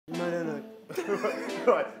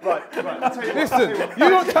Right. I'll tell you Listen, you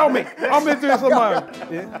don't tell me. I'm going to do this on my own.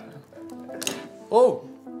 Yeah. Oh.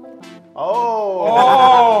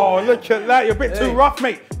 Oh, look at that. You're a bit too rough,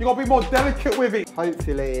 mate. You got to be more delicate with it.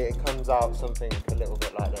 Hopefully it comes out something a little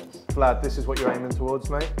bit like this. Vlad, this is what you're aiming towards,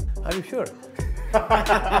 mate? Are you sure?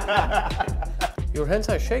 Your hands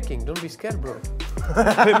are shaking. Don't be scared, bro.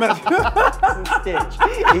 Stitch.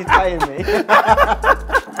 He's paying me.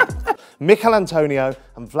 Michail Antonio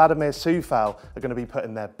and Vladimir Coufal are going to be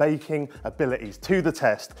putting their baking abilities to the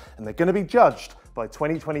test, and they're going to be judged by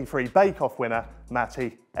 2023 Bake Off winner,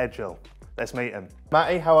 Matty Edgell. Let's meet him.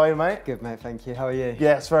 Matty, how are you, mate? Good, mate, thank you. How are you?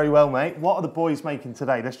 Yes, very well, mate. What are the boys making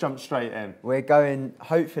today? Let's jump straight in. We're going,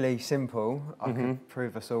 hopefully, simple. I could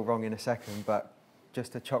prove us all wrong in a second, but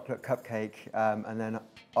just a chocolate cupcake, and then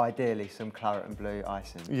ideally some claret and blue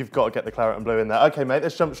icing. You've got to get the claret and blue in there. Okay, mate,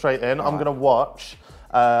 let's jump straight in. I'm going to watch.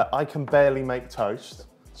 I can barely make toast,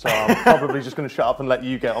 so I'm probably just going to shut up and let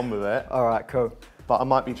you get on with it. All right, cool. But I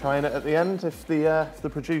might be trying it at the end if the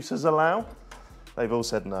producers allow. They've all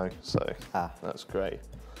said no, so that's great.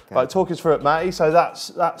 Okay. Right, talk us through it, Matty. So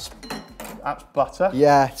that's butter.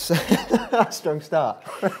 Yeah, it's a strong start.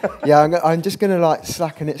 Yeah, I'm just going to like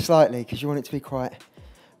slacken it slightly because you want it to be quite.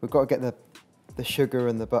 We've got to get the sugar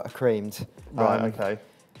and the butter creamed. Right. Okay.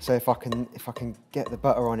 So if I can get the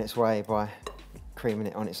butter on its way by creaming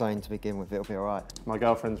it on its own to begin with, it'll be all right. My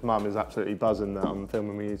girlfriend's mum is absolutely buzzing that I'm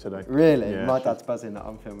filming with you today. Really? Yeah, My dad's buzzing that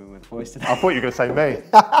I'm filming with the boys today. I thought you were going to say me.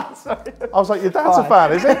 Sorry. I was like, your dad's a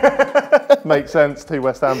fan, is he? Makes sense, 2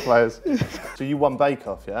 West Ham players. So you won Bake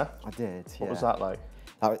Off, yeah? I did, yeah. What was that like?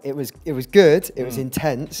 It was good, it was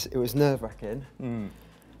intense, it was nerve-wracking,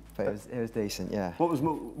 but it was decent, yeah.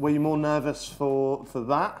 Were you more nervous for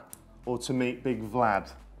that, or to meet Big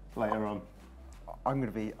Vlad later on? I've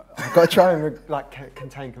got to try and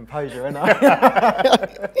contain composure, haven't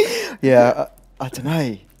I? Yeah, I don't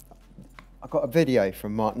know. I got a video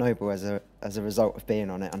from Mark Noble as a result of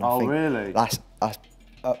being on it, and I think really? That's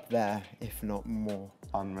up there, if not more.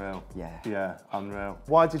 Unreal. Yeah. Yeah, unreal.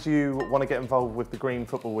 Why did you want to get involved with the Green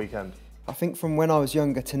Football Weekend? I think from when I was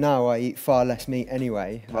younger to now, I eat far less meat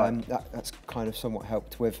anyway. Right. That's kind of somewhat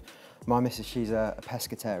helped with my missus. She's a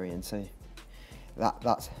pescatarian, so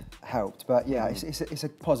that's helped. But yeah, it's a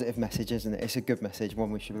positive message, isn't it? It's a good message,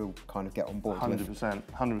 one we should all kind of get on board 100%, with.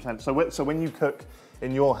 100%. So when you cook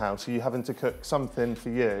in your house, are you having to cook something for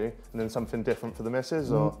you and then something different for the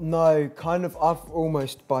missus, or? No, kind of. I've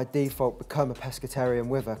almost by default become a pescatarian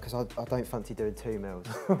with her because I don't fancy doing 2 meals.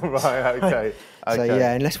 Right. Okay. So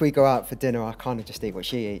yeah, unless we go out for dinner, I kind of just eat what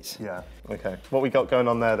she eats. Yeah. Okay. What we got going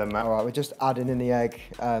on there then, Matt? All right, we're just adding in the egg.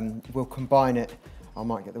 We'll combine it. I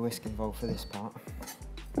might get the whisk involved for this part.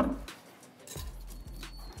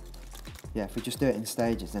 Yeah, if we just do it in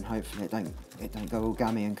stages, then hopefully it don't go all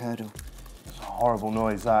gammy and curdle. It's a horrible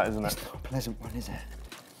noise, that, isn't it? It's not a pleasant one, is it?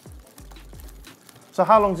 So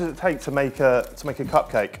how long does it take to make a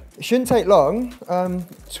cupcake? It shouldn't take long.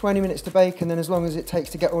 20 minutes to bake, and then as long as it takes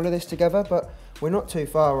to get all of this together. But we're not too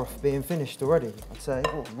far off being finished already, I'd say.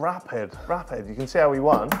 Oh, rapid. You can see how we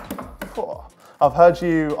won. Oh. I've heard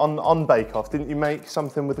you on Bake Off, didn't you make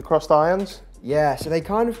something with the crossed irons? Yeah, so they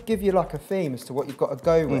kind of give you like a theme as to what you've got to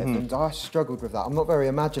go with, and I struggled with that. I'm not very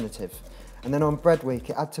imaginative. And then on Bread Week,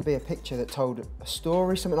 it had to be a picture that told a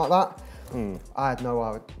story, something like that. I had no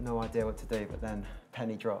idea what to do, but then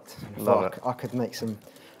penny dropped. And I thought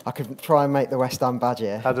I could try and make the West Ham badge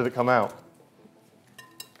here. How did it come out?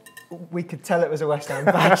 We could tell it was a West Ham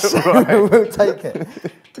badge, so we'll take it.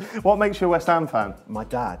 What makes you a West Ham fan? My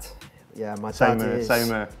dad. Yeah, my dad is. Same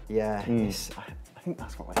here. Yeah, I think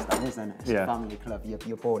that's what West Ham is, isn't it? It's a family club,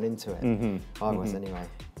 you're born into it. I was anyway.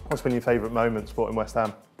 What's been your favourite moment supporting West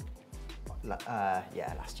Ham?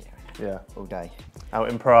 Yeah, last year. Yeah. All day. Out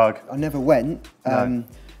in Prague? I never went. No.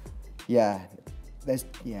 Yeah,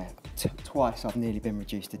 twice I've nearly been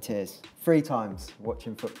reduced to tears. 3 times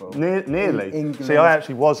watching football. Nearly? England. See, I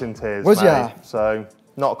actually was in tears, Was ya? So,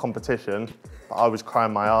 not a competition, but I was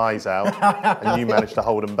crying my eyes out, and you managed to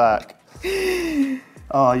hold them back.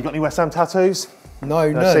 Oh, you got any West Ham tattoos?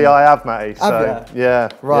 No. See, I have, Matty. Have you? Yeah.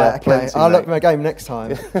 Right, yeah, okay. plenty, I'll mate. look my game next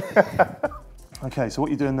time. Okay, so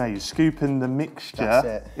what you're doing there, you're scooping the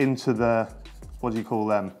mixture into the, what do you call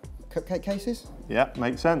them? Cupcake cases? Yeah,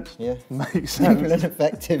 makes sense. Yeah. Makes Simple sense. and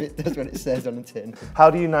effective, it does what it says on the tin. How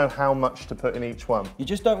do you know how much to put in each one? You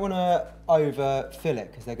just don't want to overfill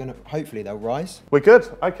it because hopefully they'll rise. We're good,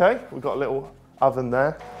 okay. We've got a little oven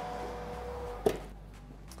there.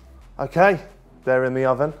 Okay, they're in the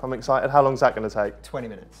oven. I'm excited. How long is that going to take? 20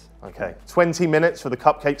 minutes. Okay, 20 minutes for the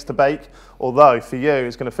cupcakes to bake, although for you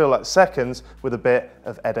it's going to feel like seconds with a bit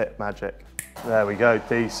of edit magic. There we go,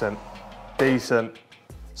 decent. Decent.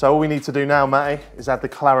 So all we need to do now, Matty, is add the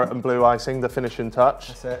claret and blue icing, the finishing touch.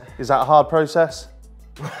 That's it. Is that a hard process?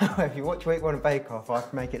 If you watch Week 1 of Bake Off, I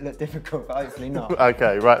can make it look difficult, but hopefully not.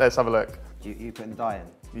 Okay, right, let's have a look. You putting the dye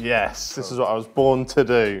in? Yes, this is what I was born to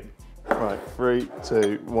do. Right, 3,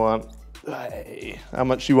 2, 1. Hey, how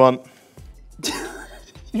much you want?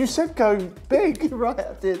 You said go big. You're right,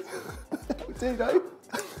 I did. Do you know?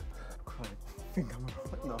 I think I'm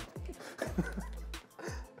alright now.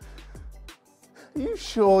 Are you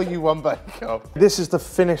sure you won Bake Off? This is the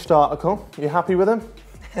finished article. You happy with them?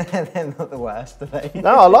 They're not the worst, are they? No,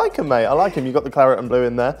 I like them, mate. I like them. You've got the claret and blue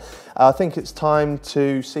in there. I think it's time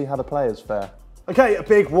to see how the players fare. Okay, a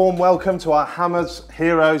big warm welcome to our Hammers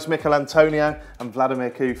heroes, Michail and Vladimir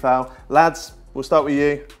Coufal. Lads, we'll start with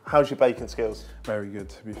you. How's your baking skills? Very good,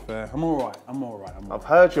 to be fair. I'm all right. I'm all right. I've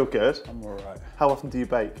heard you're good. I'm all right. How often do you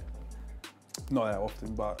bake? Not that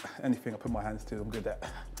often, but anything I put my hands to, I'm good at.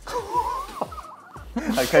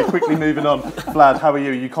 Okay, quickly moving on. Vlad, how are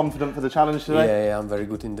you? Are you confident for the challenge today? Yeah, I'm very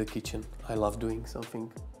good in the kitchen. I love doing something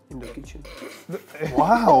in the kitchen.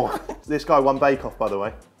 Wow. This guy won Bake Off, by the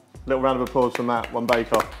way. Little round of applause for Matt, won Bake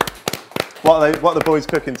Off. What are the boys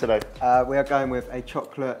cooking today? We are going with a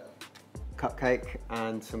chocolate cupcake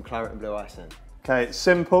and some claret and blue icing. Okay, it's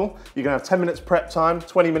simple. You're gonna have 10 minutes prep time,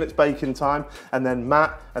 20 minutes baking time, and then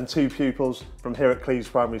Matt and 2 pupils from here at Cleves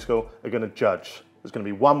Primary School are gonna judge. There's gonna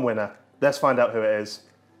be one winner. Let's find out who it is.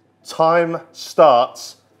 Time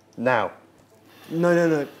starts now.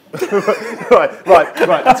 No. right.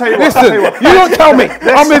 I'll tell you what. Listen, you don't tell me.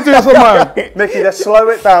 I'm going to do this on my own. Mickey, let's slow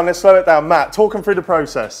it down. Matt, talk them through the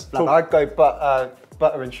process. Like, I'd go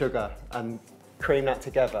butter and sugar and cream that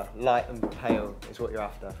together. Light and pale is what you're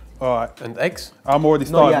after. All right. And eggs? I'm already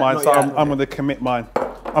starting yet, mine, not so yet. I'm going to commit mine.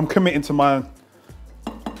 I'm committing to mine.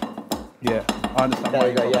 Yeah, I understand. There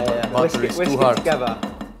you go, yeah. Butter is Whisk too it hard. together.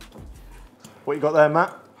 What you got there,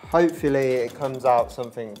 Matt? Hopefully it comes out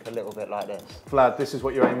something a little bit like this. Vlad, this is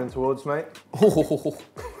what you're aiming towards, mate?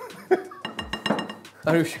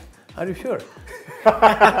 Are you sure?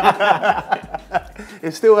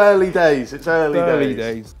 It's still early days. It's early Early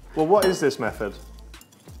days. days. Well, what is this method?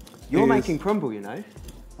 You're Is- making crumble, you know.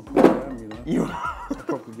 You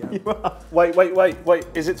probably am. Wait.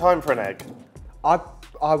 Is it time for an egg? I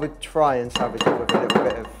would try and salvage it with a little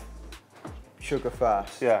bit of sugar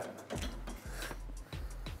first. Yeah.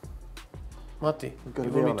 Matty, gotta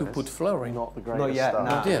you be want me to honest, put flour in? Not the greatest Not yet, stuff.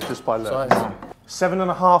 no. Not yet. Just by So looks. I-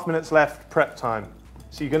 7.5 minutes left, prep time.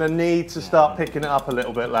 So you're gonna need to start picking it up a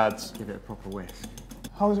little bit, lads. Give it a proper whisk.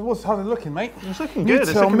 How's it looking, mate? It's looking You good.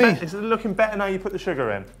 tell me. It's looking better now you put the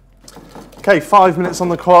sugar in. Okay, 5 minutes on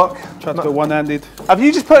the clock. Try to go one-handed. Have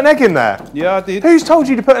you just put an egg in there? Yeah, I did. Who's told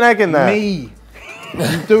you to put an egg in there? Me.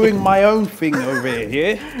 I'm doing my own thing over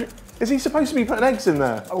here. Is he supposed to be putting eggs in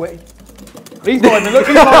there? Oh wait. He's not even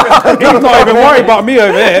looking. He's not even worried about me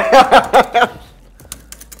over here.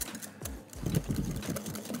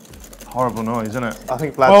 Horrible noise, isn't it? I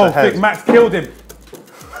think Vlad's Oh, I ahead. think Max killed him.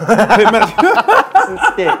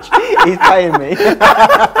 Stitch. He's paying me.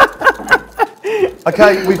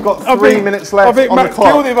 Okay, we've got 3 minutes left I think on Max the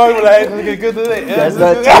clock. killed him over there. It's looking good, isn't it? Yeah.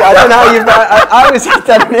 I don't know how you've I was just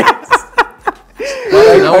telling you.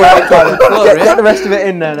 Now we have to put flour, Get yeah? the rest of it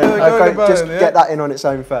in there. Then. Yeah, go Okay, about just it, yeah. get that in on its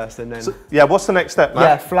own first, and then Yeah, what's the next step, yeah,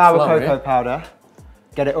 Matt? flour, Flour, cocoa yeah. powder.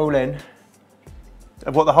 Get it all in.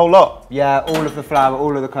 What, the whole lot? Yeah, all of the flour,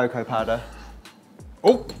 all of the cocoa powder.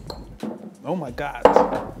 Oh my God.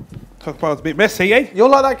 Cocoa powder's a bit messy, eh? You're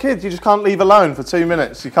like that kid, you just can't leave alone for 2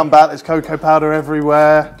 minutes. You come back, there's cocoa powder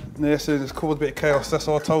everywhere. Yes, it's caused a bit of chaos. That's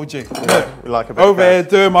what I told you. We like a bit Over of here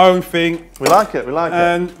chaos. doing my own thing, We like it,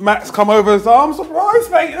 and Max come over and said, "I'm surprised,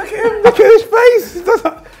 mate. Look at him. Look at his face. He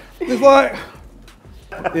doesn't." He's like,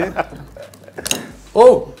 yeah.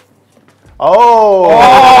 Oh!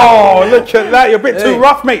 Oh, look at that. You're a bit too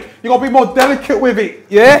rough, mate. You got to be more delicate with it.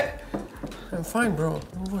 Yeah. I'm fine, bro.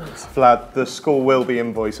 No worries. Vlad, the school will be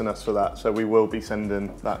invoicing us for that, so we will be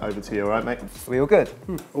sending that over to you, all right, mate? Are we all good?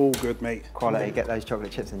 All good, mate. Quality, get those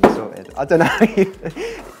chocolate chips and you're sorted. I don't know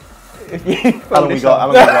if you How long we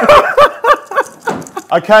got?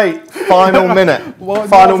 Okay, final minute.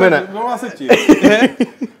 Final minute. What I said to you? Yeah.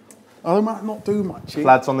 I might not do much. Yeah.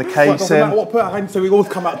 Vlad's on the But doesn't casing. matter what put our hands to, we always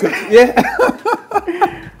come out good.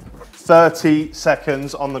 Yeah. 30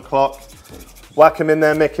 seconds on the clock. Whack him in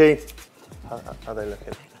there, Mickey. How are they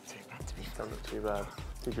looking? Don't look too bad.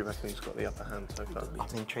 Did you reckon he's got the upper hand so far?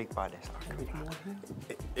 I'm intrigued by this.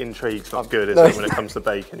 Intrigue's not good, is it, when it comes to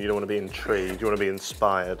bacon? You don't want to be intrigued, you want to be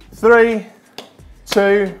inspired. 3,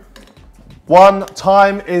 2, 1,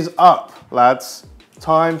 time is up, lads.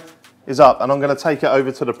 Time is up, and I'm going to take it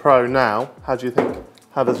over to the pro now. How do you think?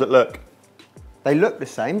 How does it look? They look the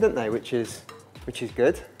same, don't they? Which is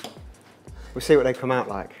good. We'll see what they come out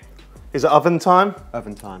like. Is it oven time?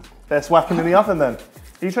 Oven time. Let's whack them in the oven then.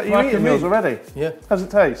 You eating yours already? Yeah. How's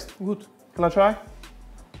it taste? Good. Can I try?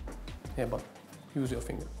 Yeah, but use your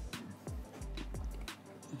finger.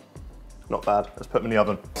 Not bad. Let's put them in the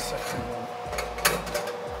oven.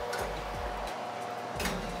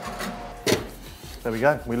 There we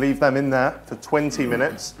go. We leave them in there for 20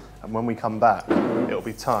 minutes, and when we come back, it'll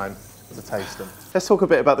be time to taste them. Let's talk a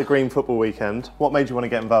bit about the Green Football Weekend. What made you want to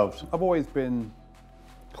get involved? I've always been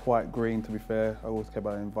quite green, to be fair. I always care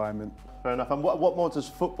about the environment. Fair enough. And what more does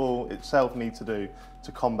football itself need to do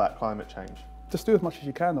to combat climate change? Just do as much as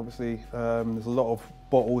you can, obviously. There's a lot of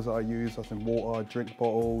bottles that I use, as in water, drink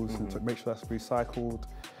bottles, and to make sure that's recycled.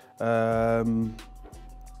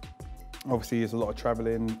 Obviously, there's a lot of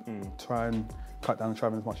travelling. Try and cut down the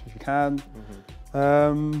travelling as much as you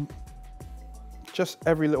can. Just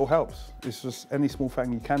every little helps. It's just any small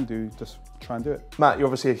thing you can do, just try and do it. Matt, you're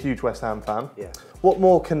obviously a huge West Ham fan. Yeah. What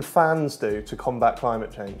more can fans do to combat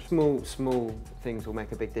climate change? Small things will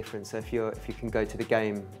make a big difference. So if you can go to the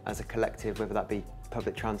game as a collective, whether that be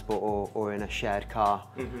public transport or in a shared car,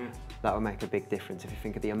 that will make a big difference. If you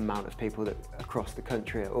think of the amount of people that across the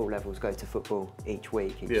country at all levels go to football each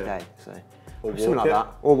week, each day. So something like that.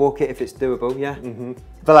 Or walk it if it's doable, yeah.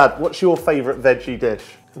 Vlad, what's your favourite veggie dish?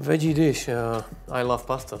 Veggie dish. I love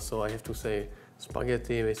pasta, so I have to say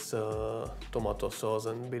spaghetti with tomato sauce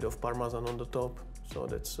and a bit of parmesan on the top. So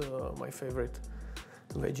that's my favorite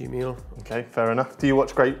veggie meal. Okay, fair enough. Do you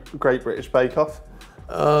watch Great British Bake Off?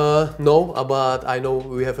 No, but I know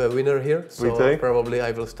we have a winner here, so We do? probably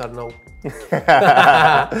I will start now.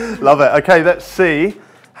 Love it. Okay, let's see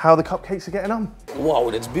how the cupcakes are getting on. Wow,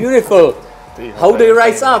 that's beautiful. How they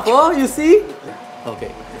rise up, oh, you see?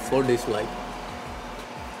 Okay, for this like.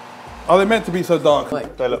 Are they meant to be so dark?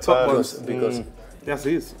 They look Because Yes,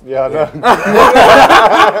 it is. Yeah, I know.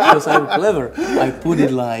 because I'm clever. I put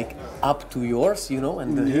it like up to yours, you know,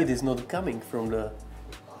 and the heat is not coming from the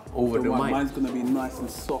over the mic. Mine's gonna be nice and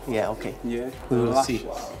soft. Yeah, okay. Yeah. We will see.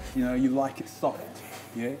 You know, you like it soft.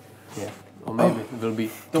 Yeah. Yeah. Or maybe it will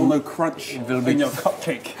be Don't no crunch will be in your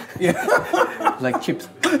cupcake. like chips.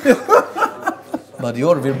 But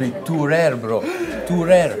yours will be too rare, bro. Too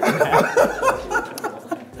rare.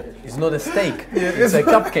 It's not a steak. It's a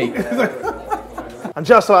cupcake. And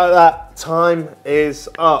just like that, time is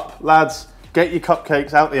up. Lads, get your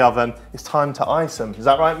cupcakes out the oven. It's time to ice them. Is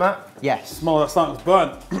that right, Matt? Yes. Smell that something's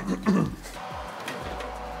burnt.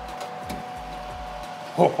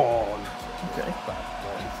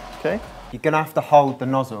 Okay. You're gonna have to hold the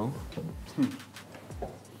nozzle,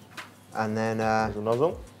 and then There's a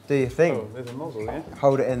nozzle. do your thing. Oh, there's a nozzle, yeah?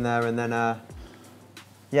 Hold it in there, and then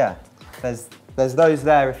yeah, there's those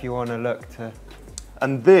there if you want to look to.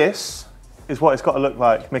 And this is what it's got to look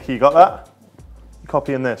like. Mickey, you got that? You're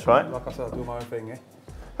copying this, right? Like I said, I'll do my own thing, yeah?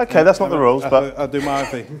 Okay, that's not the rules, but I'll do my own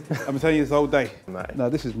thing. I've been telling you this whole day. Mate. No,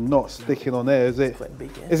 this is not sticking on there, is it? Quite big,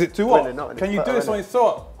 yeah? Is it too Really hot? not, Can it's you do better, this isn't on your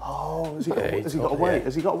sword? oh, has he got it's to hot, wait? yeah.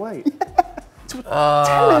 Has he got to wait?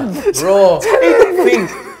 Bro, think.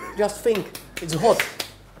 Just think. It's hot.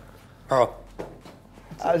 Oh.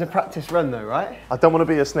 That was a practice run, though, right? I don't want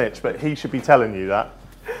to be a snitch, but he should be telling you that.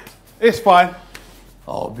 It's fine.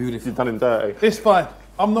 Oh, beautiful. You've done him dirty. It's fine.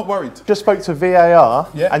 I'm not worried. Just spoke to VAR,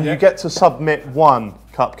 and yeah. you get to submit one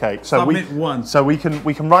cupcake. So Submit one. So we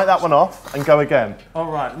can write that one off and go again.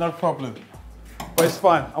 All right, no problem. But it's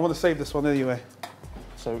fine. I want to save this one anyway.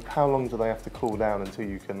 So how long do they have to cool down until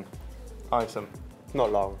you can ice them?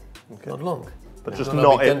 Not long. Not long. But just No,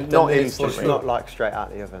 not be 10 not minutes for instantly. It's sure. not like straight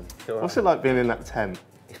out the oven. What's it like being in that tent?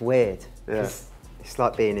 It's weird. Yeah. It's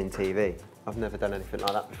like being in TV. I've never done anything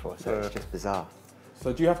like that before, so it's just bizarre.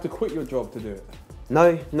 So do you have to quit your job to do it?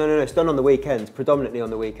 No. It's done on the weekends, predominantly on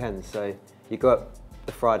the weekends. So you go up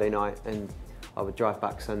the Friday night, and I would drive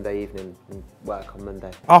back Sunday evening and work on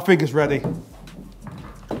Monday. I think it's ready.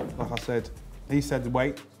 Like I said, he said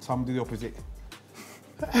wait, so I'm doing the opposite.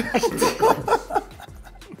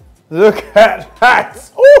 Look at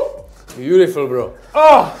that! Ooh! Beautiful, bro.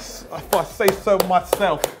 Oh, if I say so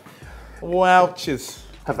myself. Wowchers.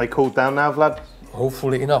 Have they cooled down now, Vlad?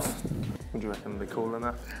 Hopefully enough. What do you reckon? Are they cool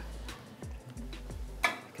enough?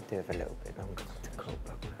 I could do with a little bit longer to cook,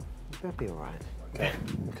 but it'll be all right. Okay.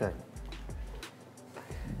 Okay.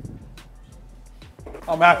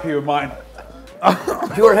 I'm happy with mine.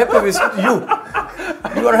 You are happy with you.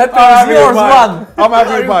 You are happy I'm with yours, mine. one. I'm happy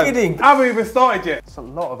Are with you mine. kidding? I haven't even started yet. It's a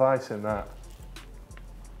lot of ice in that.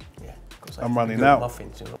 Yeah. I'm running out.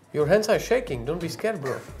 Muffins, you know. Your hands are shaking. Don't be scared,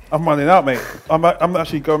 bro. I'm running out, mate. I'm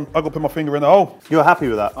actually going. I got to put my finger in the hole. You're happy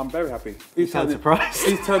with that? I'm very happy. He's surprised.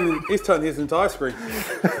 He's turning his into ice cream.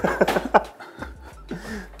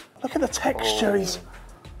 Look at the texture.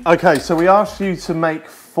 Okay, so we asked you to make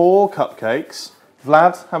 4 cupcakes.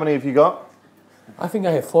 Vlad, how many have you got? I think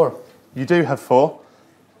I have 4. You do have 4.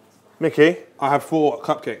 Mickey? I have 4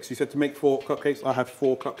 cupcakes. You said to make 4 cupcakes. I have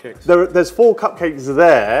 4 cupcakes. There's 4 cupcakes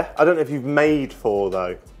there. I don't know if you've made 4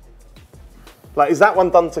 though. Like, is that one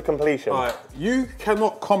done to completion? All right. You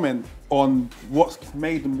cannot comment on what's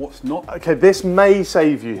made and what's not. Okay, this may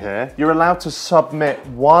save you here. You're allowed to submit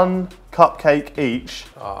 1 cupcake each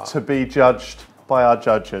to be judged by our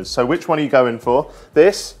judges. So which one are you going for?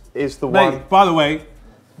 This is the one. Mate, by the way,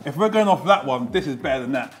 if we're going off that one, this is better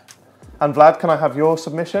than that. And Vlad, can I have your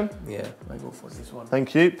submission? Yeah, I go for this one.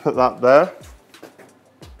 Thank you. Put that there.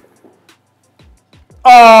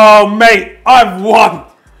 Oh, mate, I've won.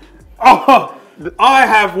 Oh, I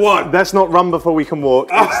have won. Let's not run before we can walk.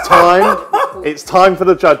 It's time. It's time for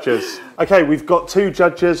the judges. Okay, we've got 2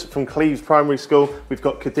 judges from Cleves Primary School. We've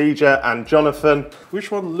got Khadija and Jonathan.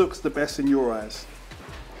 Which one looks the best in your eyes?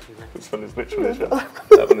 Which one is yours?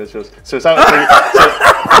 That one is yours. So it's out of 3.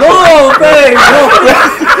 No, babe, no.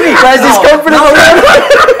 Where's his confidence?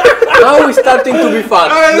 Now we're starting to be fun.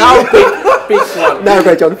 Now pick one. Now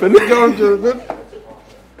go, Jonathan. Go on, Jonathan.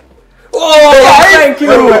 Oh, thank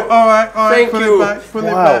you. All right. Thank Pull you. it back. Pull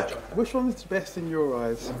it back. Which one is the best in your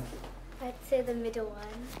eyes? I'd say the middle one.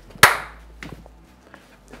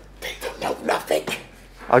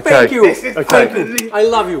 Okay. Thank you. Okay. Thank you. I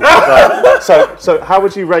love you. Right. So how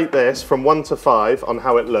would you rate this from 1 to 5 on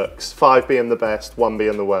how it looks? 5 being the best, 1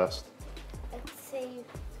 being the worst. I'd say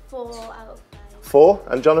 4 out of 5. 4?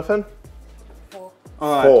 And Jonathan? 4.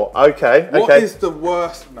 All right. 4. Okay. What is the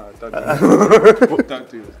worst? No, don't do that. Don't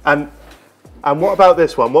do that. And what about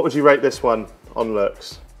this one? What would you rate this one on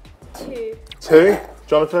looks? 2. 2?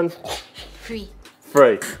 Jonathan? 3.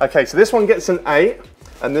 3. Okay, so this one gets an 8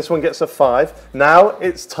 and this one gets a 5. Now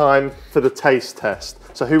it's time for the taste test.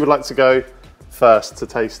 So who would like to go first to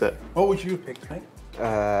taste it? What would you pick, mate?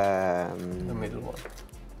 The middle one.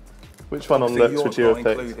 Which one on looks would you have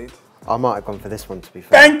picked? Included. I might have gone for this one, to be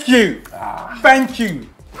fair. Thank you. Thank you.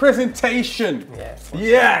 Presentation. Yeah.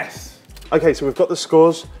 Yes. Okay, so we've got the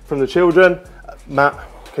scores from the children. Matt,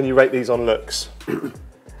 can you rate these on looks?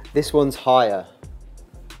 This one's higher,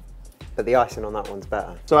 but the icing on that one's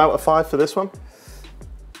better. So out of 5 for this one?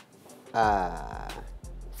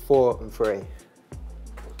 4 and 3.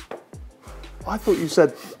 I thought you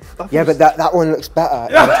said... Yeah, but that one looks better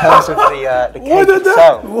in terms of the cake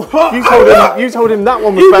itself. You told him that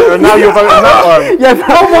one was better and now you're voting that one. Yeah,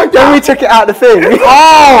 but then we took it out of the thing.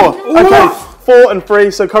 Oh! Okay, 4 and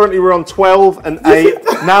 3, so currently we're on 12 and 8.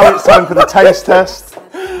 Now it's time for the taste test.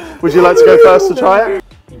 Would you like to go first to try it?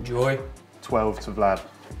 Enjoy. 12 to Vlad.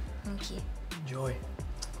 Thank you. Enjoy.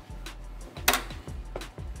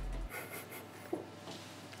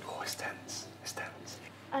 Oh, it's tense. It's tense.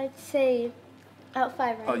 I'd say out of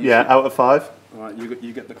 5, right? Yeah, out of 5. All right,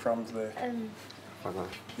 you get the crumbs there. Yeah, I'd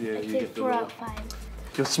you say get the 4 out little. of 5.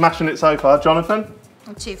 You're smashing it so far. Jonathan?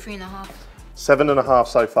 I'd say 3.5. 7.5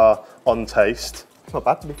 so far on taste. It's not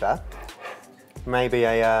bad, to be fair. Maybe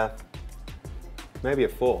a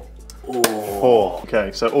 4. 4.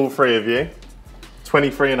 Okay, so all 3 of you.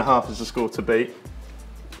 23.5 is the score to beat.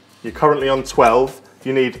 You're currently on 12.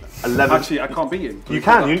 You need 11. Actually, I can't beat him. You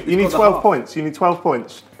can. You need 12 points. You need 12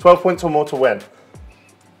 points. 12 points or more to win.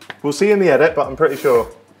 We'll see in the edit, but I'm pretty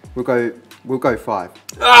sure. We'll go 5.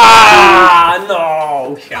 Ah,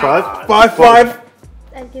 no. 5? 5.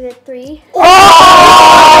 I'd give it 3.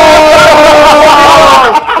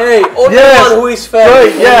 Hey, only Yes. one who is fair.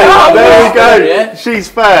 Great, yeah, there we go. Yeah? She's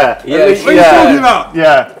fair. Yeah, At least- What are you talking about?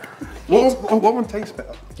 Yeah. What one tastes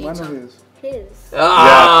better? Mine or his? His.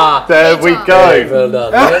 Ah. There we Very go. well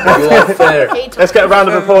done. Yeah, you are fair. Let's get a round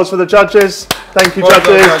of applause for the judges. Thank you,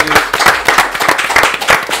 judges.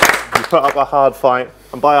 You put up a hard fight.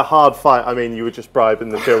 And by a hard fight, I mean you were just bribing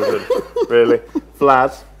the children. Really.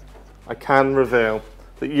 Vlad, I can reveal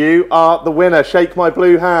that you are the winner. Shake my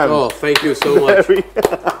blue hand. Oh, thank you so much.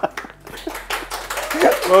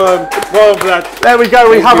 Well, Vlad. There we go,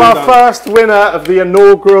 we have our done. first winner of the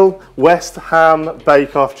inaugural West Ham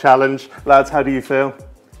Bake Off Challenge. Lads, how do you feel?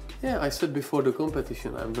 Yeah, I said before the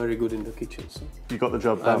competition, I'm very good in the kitchen, so You got the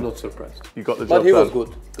job I'm done. not surprised. You got the job But he done. was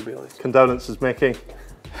good, to be honest. Condolences, Mickey.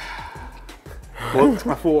 I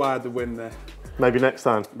thought I had the win there. Maybe next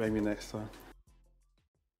time. Maybe next time.